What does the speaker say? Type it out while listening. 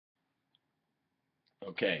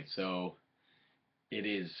Okay, so it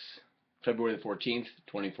is February the 14th,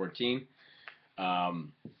 2014.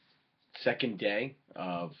 Um, Second day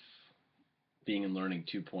of Being and Learning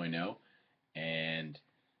 2.0. And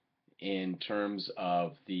in terms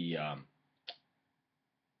of the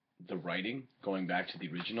writing, going back to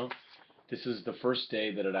the original, this is the first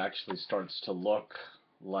day that it actually starts to look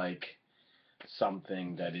like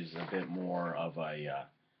something that is a bit more of a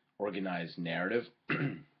organized narrative.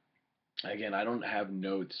 Again, I don't have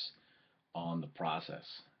notes on the process,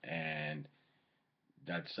 and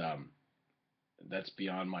that's that's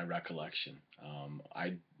beyond my recollection.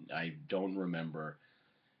 I don't remember,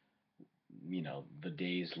 the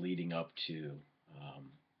days leading up to um,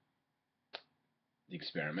 the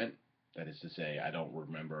experiment. That is to say, I don't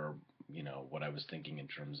remember, what I was thinking in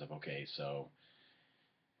terms of, okay, so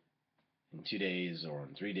in 2 days or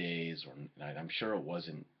in 3 days, or I'm sure it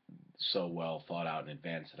wasn't so well thought out in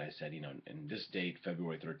advance that I said, in this date,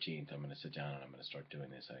 February 13th, I'm going to sit down and I'm going to start doing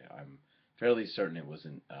this. I'm fairly certain it was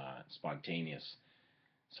an spontaneous,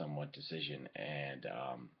 somewhat decision, and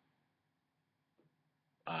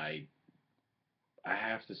I I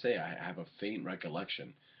have to say I have a faint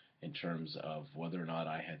recollection in terms of whether or not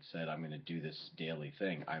I had said I'm going to do this daily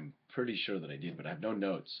thing. I'm pretty sure that I did, but I have no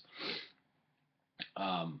notes.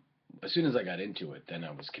 Um, as soon as I got into it, then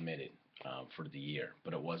I was committed for the year.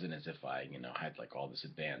 But it wasn't as if I, had like all this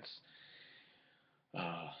advanced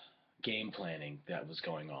uh, game planning that was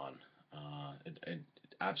going on. It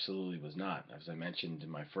absolutely was not. As I mentioned in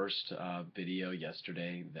my first video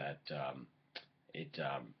yesterday, that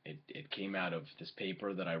it came out of this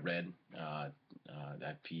paper that I read,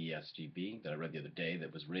 that PSGB that I read the other day,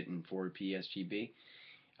 that was written for PSGB.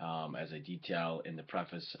 As I detail in the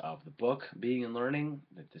preface of the book, Being and Learning,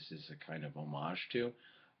 that this is a kind of homage to.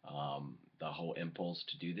 The whole impulse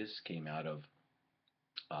to do this came out of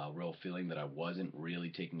a real feeling that I wasn't really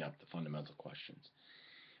taking up the fundamental questions.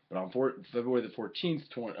 But on February the 14th,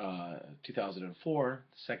 2004,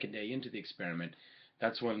 the second day into the experiment,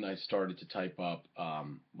 that's when I started to type up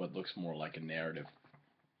what looks more like a narrative.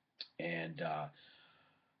 And,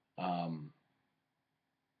 um,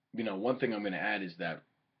 one thing I'm going to add is that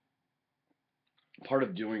part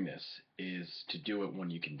of doing this is to do it when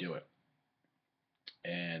you can do it.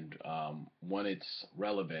 And when it's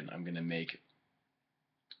relevant, I'm going to make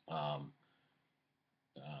um,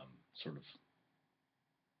 sort of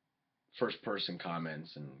first person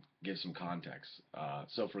comments and give some context.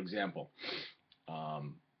 So, for example,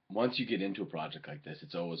 um, once you get into a project like this,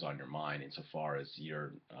 it's always on your mind insofar as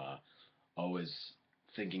you're always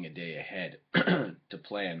thinking a day ahead to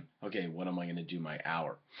plan, okay, what am I going to do my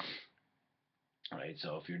hour? All right,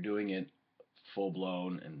 so if you're doing it full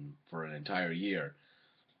blown and for an entire year,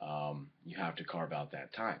 you have to carve out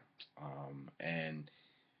that time. And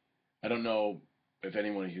I don't know if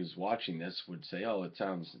anyone who's watching this would say, "Oh, it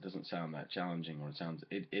doesn't sound that challenging," or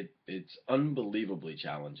it's unbelievably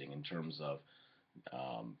challenging in terms of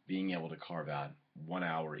being able to carve out 1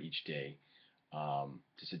 hour each day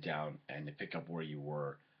to sit down and to pick up where you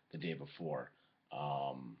were the day before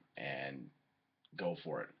and go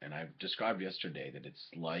for it. And I described yesterday that it's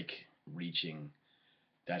like reaching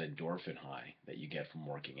that endorphin high that you get from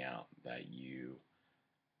working out, that you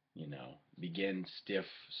begin stiff,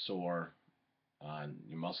 sore,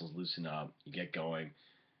 your muscles loosen up, you get going,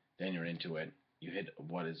 then you're into it. You hit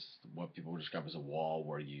what people would describe as a wall,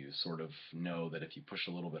 where you sort of know that if you push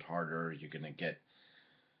a little bit harder, you're going to get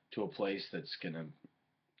to a place that's going to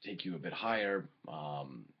take you a bit higher,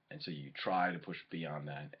 and so you try to push beyond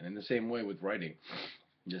that. And in the same way with writing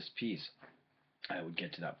this piece, I would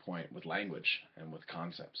get to that point with language and with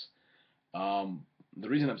concepts. The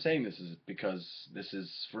reason I'm saying this is because this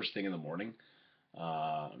is first thing in the morning,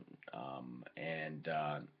 and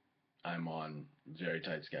I'm on very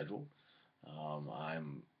tight schedule.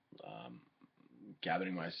 I'm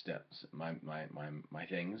gathering my steps, my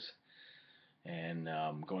things, and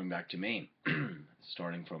going back to Maine,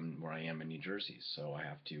 starting from where I am in New Jersey. So I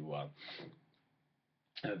have to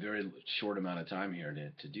a very short amount of time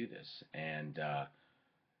here to do this, and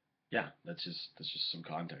yeah, that's just some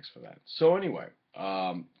context for that. So anyway,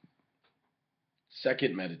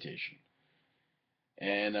 second meditation,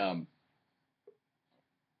 and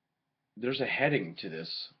there's a heading to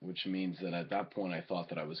this, which means that at that point I thought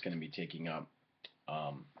that I was going to be taking up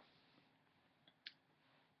um,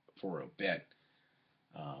 for a bit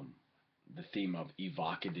the theme of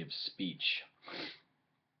evocative speech.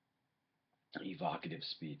 Evocative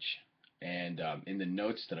speech. And in the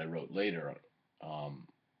notes that I wrote later, I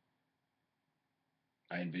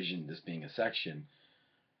envisioned this being a section.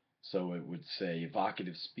 So it would say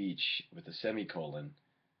evocative speech with a semicolon,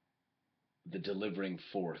 the delivering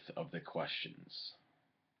forth of the questions.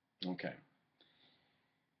 Okay.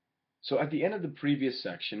 So at the end of the previous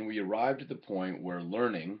section, we arrived at the point where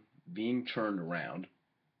learning, being turned around,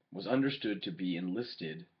 was understood to be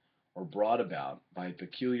enlisted or brought about by a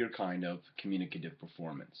peculiar kind of communicative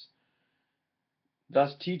performance.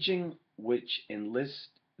 Thus, teaching which enlists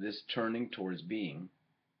this turning towards being,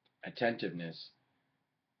 attentiveness,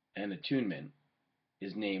 and attunement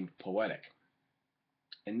is named poetic.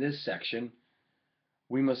 In this section,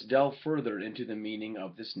 we must delve further into the meaning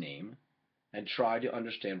of this name and try to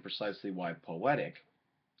understand precisely why poetic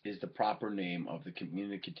is the proper name of the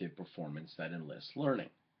communicative performance that enlists learning.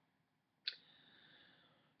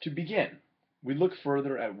 To begin, we look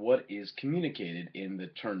further at what is communicated in the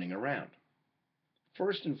turning around.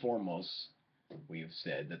 First and foremost, we have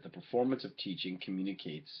said that the performance of teaching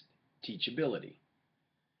communicates teachability.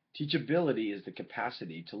 Teachability is the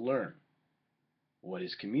capacity to learn. What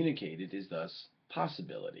is communicated is thus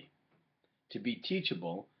possibility. To be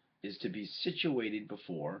teachable is to be situated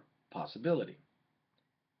before possibility.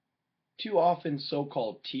 Too often,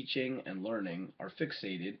 so-called teaching and learning are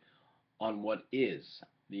fixated on what is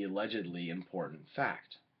the allegedly important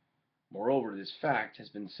fact. Moreover, this fact has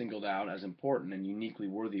been singled out as important and uniquely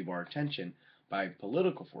worthy of our attention by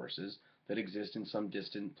political forces that exist in some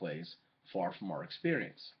distant place far from our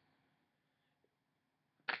experience.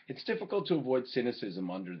 It's difficult to avoid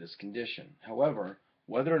cynicism under this condition. However,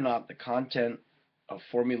 whether or not the content of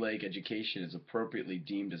formulaic education is appropriately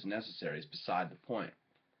deemed as necessary is beside the point.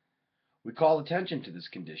 We call attention to this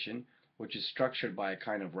condition, which is structured by a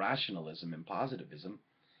kind of rationalism and positivism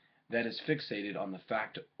that is fixated on the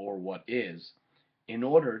fact or what is, in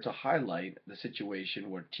order to highlight the situation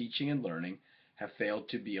where teaching and learning have failed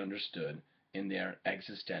to be understood in their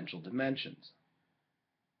existential dimensions.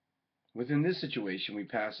 Within this situation, we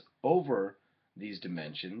pass over these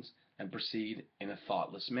dimensions and proceed in a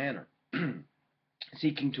thoughtless manner.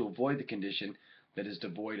 Seeking to avoid the condition that is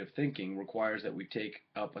devoid of thinking requires that we take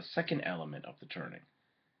up a second element of the turning.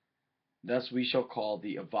 Thus, we shall call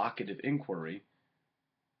the evocative inquiry,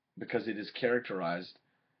 because it is characterized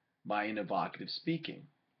by an evocative speaking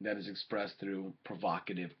that is expressed through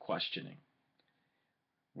provocative questioning.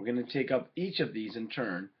 We're going to take up each of these in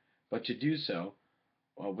turn, but to do so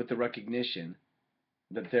with the recognition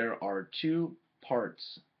that there are two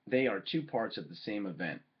parts. They are two parts of the same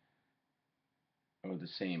event or the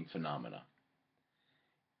same phenomena.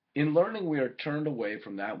 In learning, we are turned away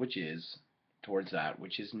from that which is towards that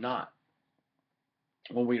which is not.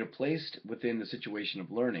 When we are placed within the situation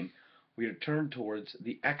of learning, we are turned towards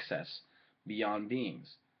the excess beyond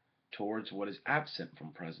beings, towards what is absent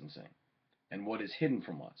from presencing, and what is hidden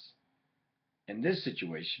from us. In this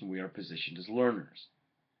situation, we are positioned as learners.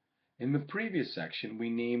 In the previous section, we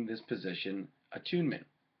named this position attunement,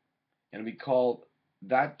 and we called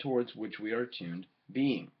that towards which we are attuned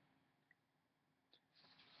being.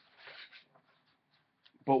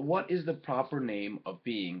 But what is the proper name of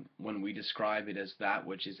being when we describe it as that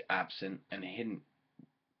which is absent and hidden?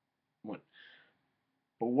 But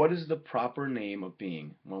what is the proper name of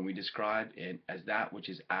being when we describe it as that which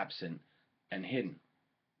is absent and hidden?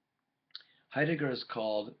 Heidegger has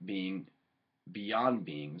called being beyond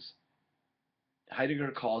beings.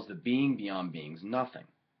 Heidegger calls the being beyond beings nothing.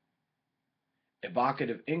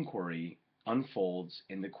 Evocative inquiry unfolds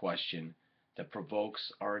in the question that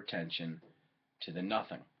provokes our attention to the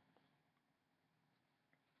nothing.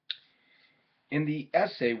 In the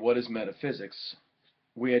essay, What is Metaphysics?,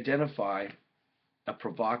 we identify a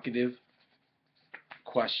provocative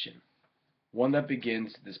question, one that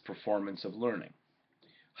begins this performance of learning.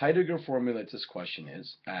 Heidegger formulates this question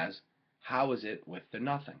as, how is it with the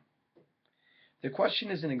nothing? The question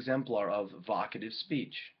is an exemplar of vocative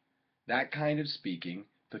speech, that kind of speaking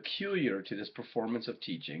peculiar to this performance of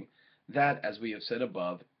teaching that, as we have said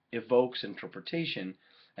above, evokes interpretation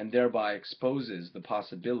and thereby exposes the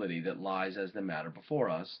possibility that lies as the matter before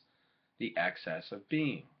us, the excess of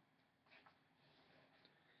being.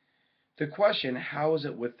 The question, how is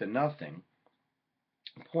it with the nothing,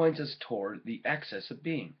 points us toward the excess of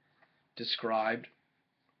being, described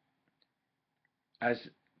as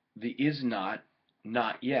the is not,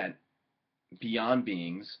 not yet, beyond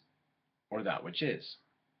beings, or that which is.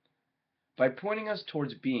 By pointing us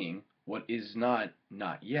towards being, what is not,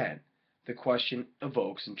 not yet, the question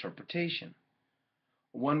evokes interpretation.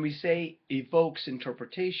 When we say evokes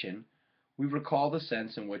interpretation, we recall the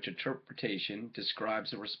sense in which interpretation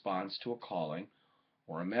describes a response to a calling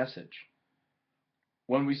or a message.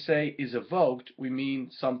 When we say is evoked, we mean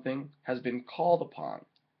something has been called upon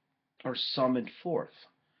or summoned forth.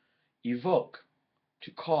 Evoke,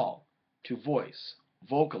 to call, to voice,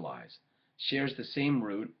 vocalize, shares the same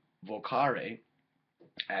root, vocare,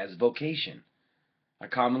 as vocation, a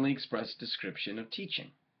commonly expressed description of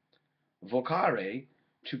teaching. Vocare,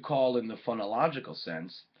 to call in the phonological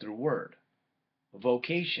sense through word.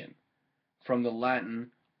 Vocation, from the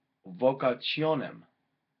Latin vocationem,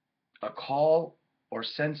 a call or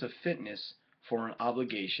sense of fitness for an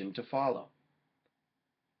obligation to follow.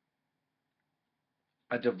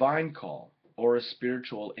 A divine call or a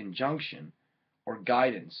spiritual injunction or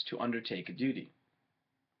guidance to undertake a duty.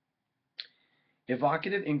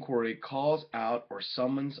 Evocative inquiry calls out or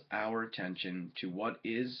summons our attention to what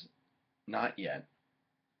is not yet.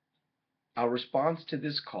 Our response to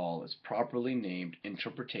this call is properly named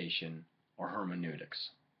interpretation or hermeneutics.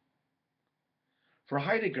 For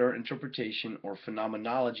Heidegger, interpretation or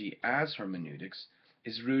phenomenology as hermeneutics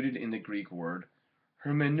is rooted in the Greek word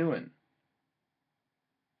hermeneuen.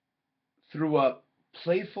 Through a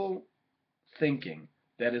playful thinking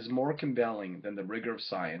that is more compelling than the rigor of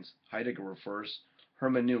science, Heidegger refers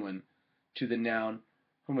hermeneuen to the noun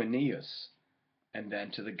humaneus and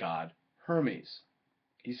then to the god Hermes.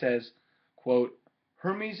 He says, quote,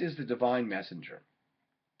 Hermes is the divine messenger.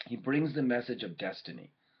 He brings the message of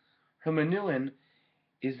destiny. Hermeneuen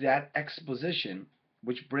is that exposition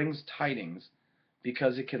which brings tidings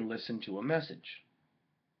because it can listen to a message.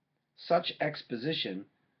 Such exposition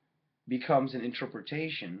becomes an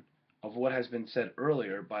interpretation of what has been said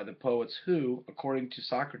earlier by the poets who, according to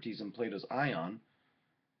Socrates and Plato's Ion,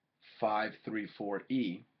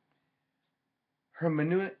 534e,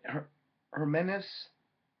 Hermenes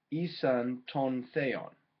isan ton theon.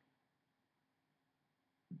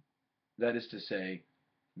 That is to say,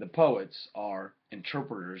 the poets are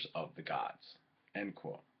interpreters of the gods. End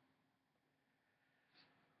quote.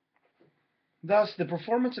 Thus, the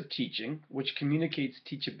performance of teaching, which communicates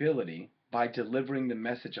teachability by delivering the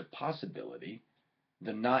message of possibility,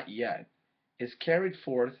 the not yet, is carried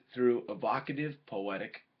forth through evocative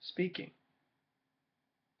poetic speaking.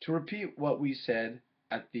 To repeat what we said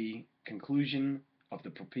at the conclusion of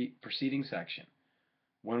the preceding section,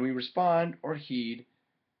 when we respond or heed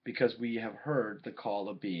because we have heard the call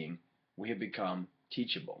of being, we have become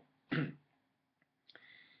teachable.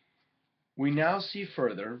 We now see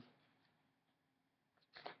further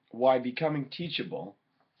why becoming teachable,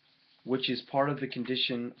 which is part of the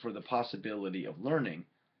condition for the possibility of learning,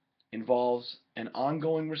 involves an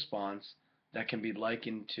ongoing response that can be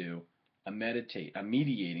likened to a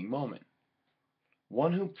mediating moment.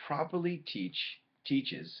 One who properly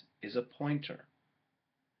teaches is a pointer.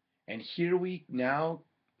 And here we now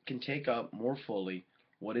can take up more fully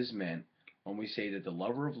what is meant when we say that the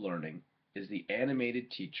lover of learning is the animated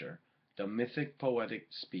teacher, the mythic poetic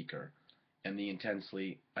speaker, and the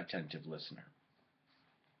intensely attentive listener.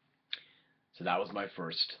 So that was my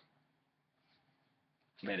first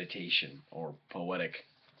meditation, or poetic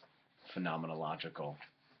phenomenological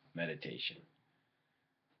meditation.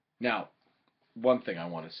 Now, one thing I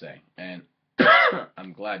want to say, and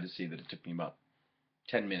I'm glad to see that it took me about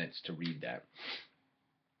 10 minutes to read that,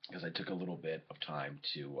 because I took a little bit of time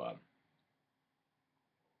to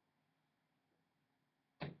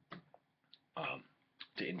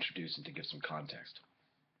introduce and to give some context,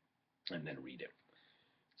 and then read it.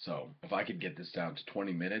 So if I could get this down to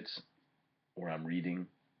 20 minutes, where I'm reading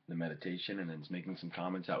the meditation and then making some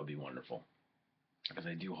comments, that would be wonderful, because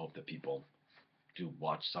I do hope that people do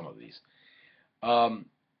watch some of these. Right,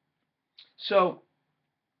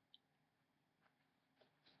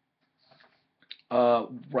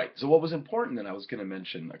 so what was important, then I was going to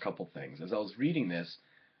mention a couple things. As I was reading this,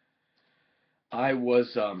 I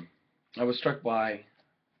was struck by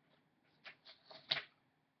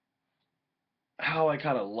how I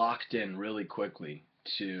kind of locked in really quickly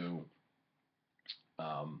to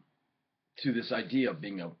this idea of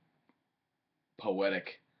being a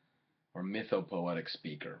poetic or mythopoetic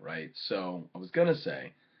speaker, right? So I was going to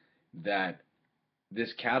say that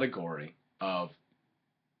this category of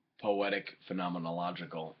poetic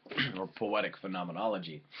phenomenological or poetic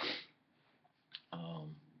phenomenology,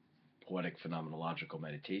 poetic phenomenological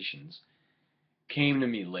meditations, came to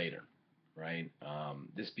me later, right?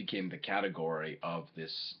 This became the category of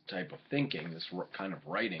this type of thinking, this kind of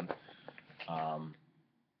writing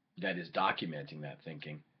that is documenting that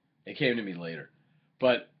thinking. It came to me later.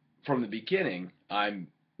 But from the beginning, I'm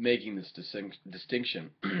making this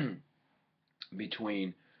distinction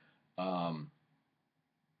between the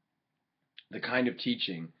kind of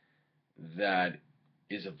teaching that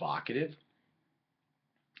is evocative,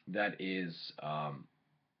 that is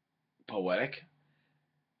poetic,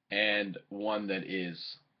 and one that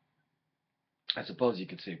is, I suppose you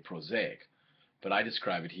could say, prosaic, but I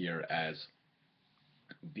describe it here as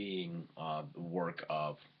being the work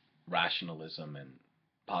of rationalism and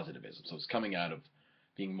positivism. So it's coming out of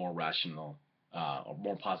being more rational or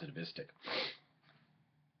more positivistic.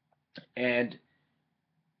 And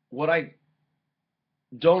what I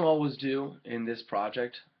don't always do in this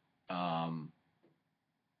project um,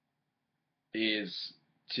 is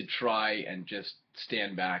to try and just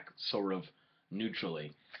stand back sort of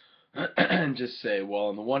neutrally and just say, well,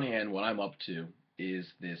 on the one hand, what I'm up to is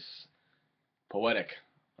this poetic,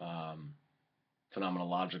 um,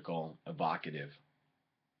 phenomenological, evocative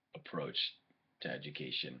approach to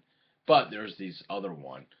education. But there's this other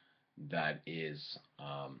one that is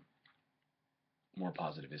more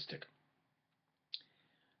positivistic.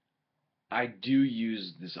 I do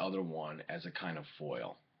use this other one as a kind of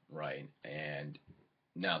foil, right? And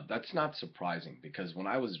now that's not surprising because when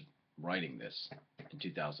I was writing this in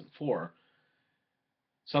 2004,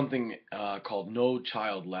 something called No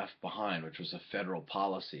Child Left Behind, which was a federal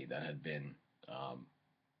policy that had been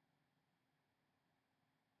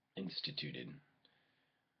instituted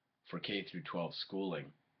for K through 12 schooling,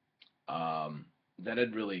 that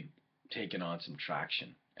had really taken on some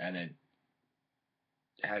traction, and it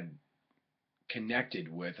had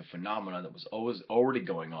connected with a phenomenon that was always already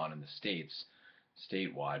going on in the states,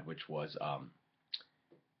 statewide, which was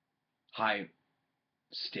high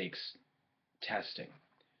stakes testing.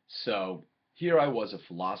 So here I was, a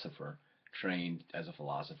philosopher, trained as a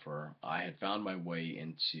philosopher. I had found my way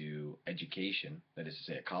into education, that is to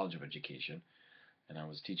say, a college of education, and I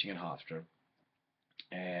was teaching at Hofstra.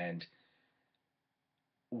 And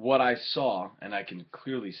what I saw, and I can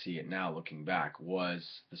clearly see it now looking back,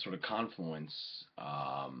 was the sort of confluence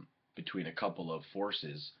between a couple of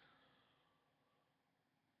forces.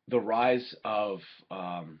 The rise of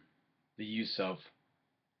the use of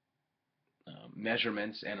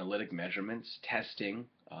measurements, analytic measurements, testing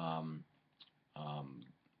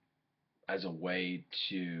as a way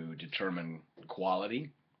to determine quality.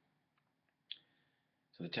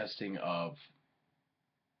 So the testing of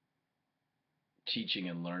teaching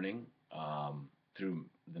and learning through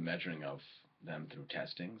the measuring of them through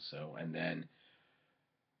testing. So, and then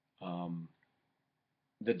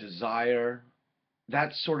the desire,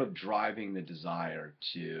 that's sort of driving the desire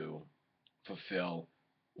to fulfill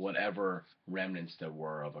whatever remnants there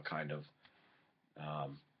were of a kind of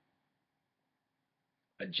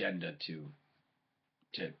agenda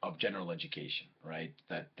of general education, right?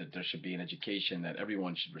 That there should be an education that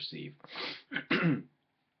everyone should receive, and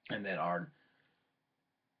that our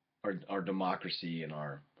democracy and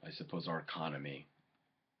I suppose our economy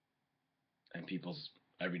and people's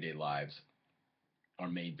everyday lives are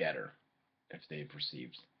made better if they've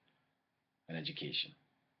received an education,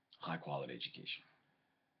 high quality education.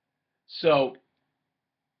 So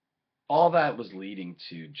all that was leading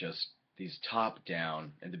to just these top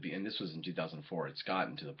down, and this was in 2004. It's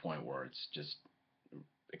gotten to the point where it's just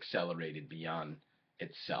accelerated beyond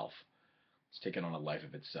itself. It's taken on a life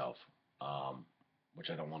of itself, which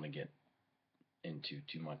I don't want to get into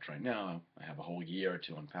too much right now. I have a whole year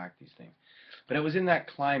to unpack these things. But it was in that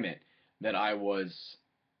climate that I was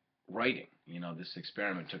writing. This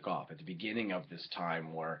experiment took off at the beginning of this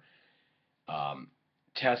time where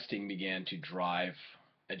testing began to drive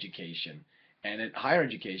education. And at higher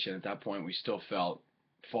education, at that point, we still felt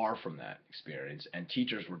far from that experience, and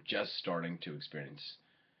teachers were just starting to experience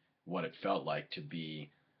what it felt like to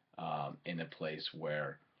be in a place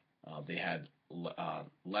where they had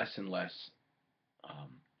less and less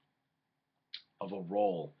of a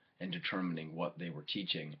role in determining what they were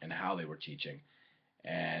teaching and how they were teaching.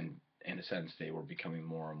 And in a sense, they were becoming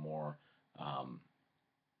more and more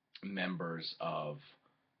members of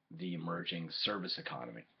the emerging service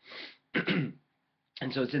economy.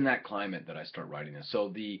 And so it's in that climate that I start writing this. So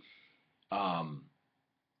the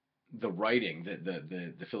writing,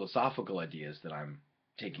 the philosophical ideas that I'm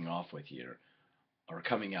taking off with here are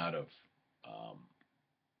coming out of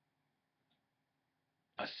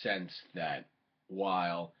a sense that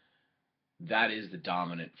while that is the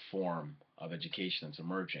dominant form of education that's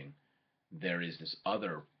emerging, there is this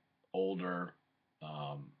other older, we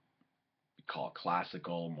call it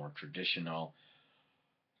classical, more traditional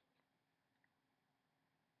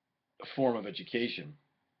form of education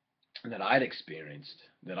that I'd experienced,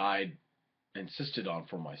 that I'd insisted on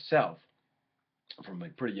for myself from a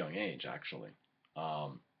pretty young age, actually. A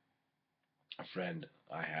friend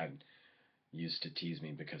I had used to tease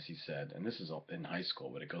me because he said, and this is in high school,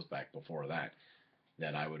 but it goes back before that,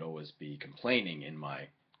 that I would always be complaining in my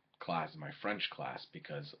class, my French class,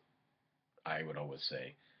 because I would always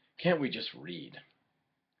say, can't we just read?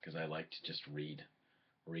 Because I like to just read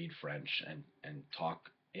French and talk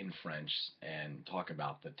in French and talk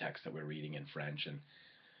about the text that we're reading in French. And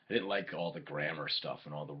I didn't like all the grammar stuff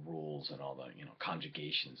and all the rules and all the,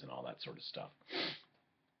 conjugations and all that sort of stuff.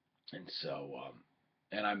 And so,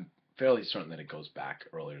 and I'm fairly certain that it goes back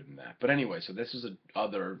earlier than that. But anyway, so this is a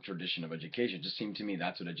other tradition of education. It just seemed to me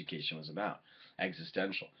that's what education was about,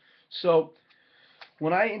 existential. So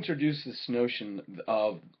when I introduced this notion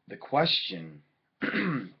of the question,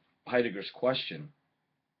 Heidegger's question,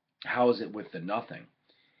 how is it with the nothing?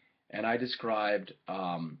 And I described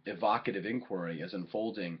evocative inquiry as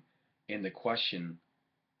unfolding in the question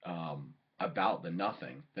about the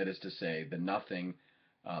nothing. That is to say, the nothing,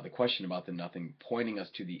 the question about the nothing, pointing us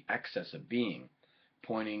to the excess of being,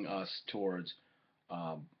 pointing us towards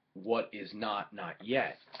what is not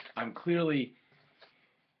yet. I'm clearly,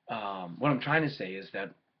 what I'm trying to say is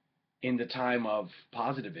that in the time of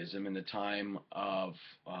positivism, in the time of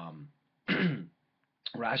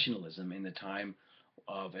rationalism, in the time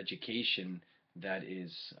of education that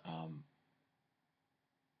is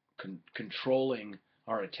controlling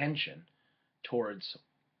our attention towards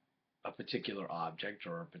a particular object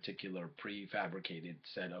or a particular prefabricated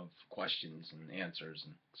set of questions and answers,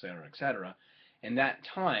 and et cetera. In that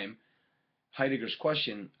time, Heidegger's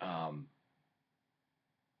question,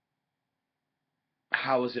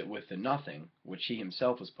 how is it with the nothing, which he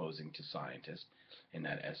himself was posing to scientists in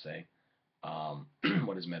that essay,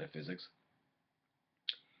 what is metaphysics,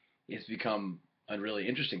 it's become a really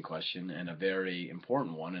interesting question and a very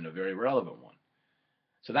important one and a very relevant one.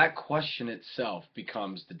 So that question itself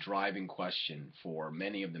becomes the driving question for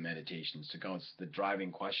many of the meditations to go. It's the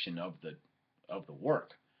driving question of the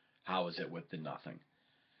work. How is it with the nothing?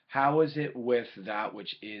 How is it with that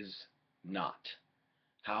which is not?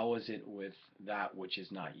 How is it with that which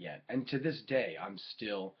is not yet? And to this day, I'm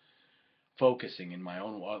still focusing in my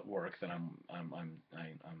own work that I'm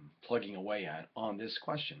plugging away at on this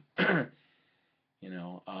question. I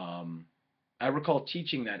recall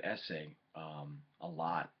teaching that essay a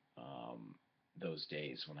lot those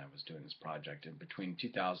days when I was doing this project. And between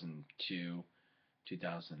 2002,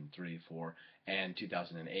 2003, 4, and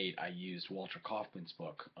 2008, I used Walter Kaufmann's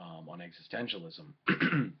book on existentialism,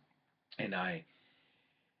 and I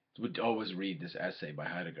would always read this essay by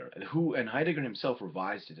Heidegger, and Heidegger himself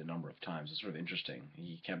revised it a number of times. It's sort of interesting.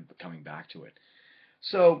 He kept coming back to it.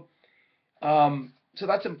 So, so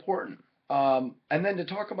that's important. And then to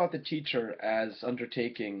talk about the teacher as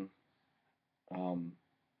undertaking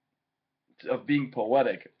of being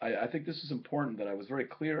poetic, I think this is important that I was very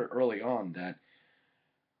clear early on that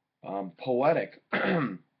poetic,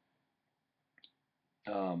 the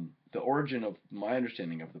origin of my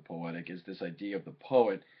understanding of the poetic is this idea of the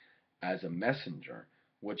poet as a messenger,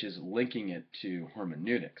 which is linking it to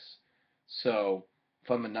hermeneutics. So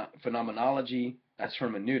phenomenology as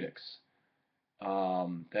hermeneutics.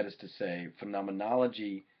 That is to say,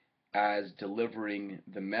 phenomenology as delivering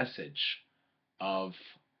the message of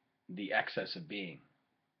the excess of being,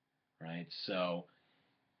 right? So,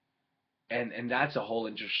 and that's a whole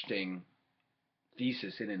interesting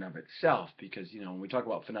thesis in and of itself, because when we talk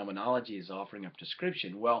about phenomenology as offering up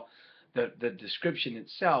description, well, the description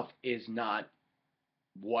itself is not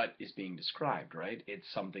what is being described, right?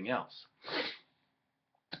 It's something else,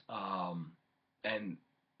 and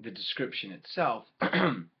the description itself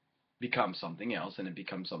becomes something else, and it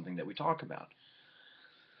becomes something that we talk about.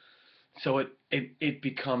 So it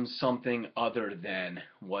becomes something other than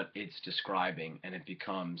what it's describing, and it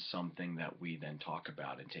becomes something that we then talk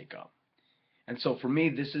about and take up. And so for me,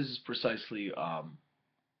 this is precisely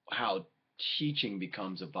how teaching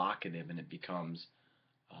becomes evocative, and it becomes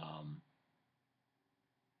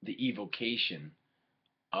the evocation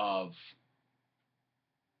of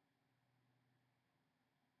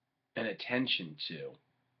an attention to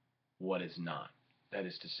what is not. That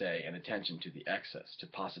is to say, an attention to the excess, to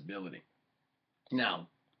possibility. Now,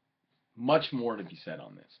 much more to be said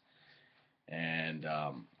on this. And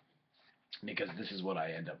because this is what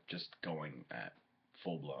I end up just going at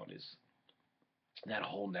full-blown, is that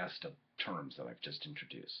whole nest of terms that I've just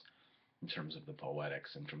introduced, in terms of the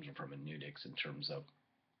poetics, in terms of hermeneutics, in terms of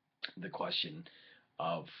the question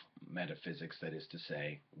of metaphysics, that is to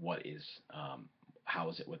say, what is, how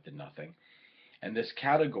is it with the nothing? And this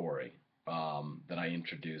category that I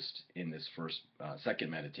introduced in this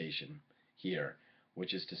second meditation here,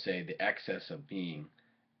 which is to say the excess of being,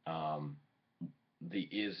 the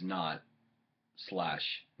is not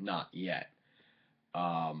 / not yet,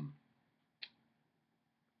 or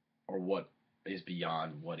what is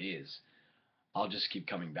beyond what is. I'll just keep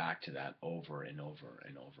coming back to that over and over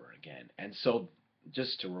and over again. And so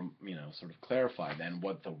just to sort of clarify then,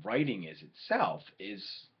 what the writing is itself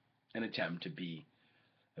is an attempt to be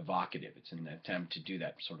evocative. It's an attempt to do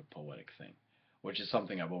that sort of poetic thing, which is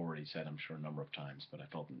something I've already said, I'm sure, a number of times, but I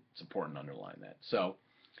felt it's important to underline that. So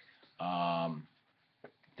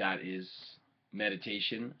that is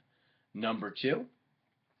meditation number 2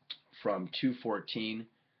 from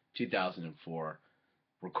 2/14/2004,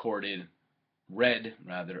 read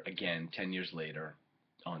again 10 years later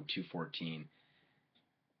on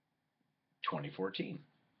 2/14/2014.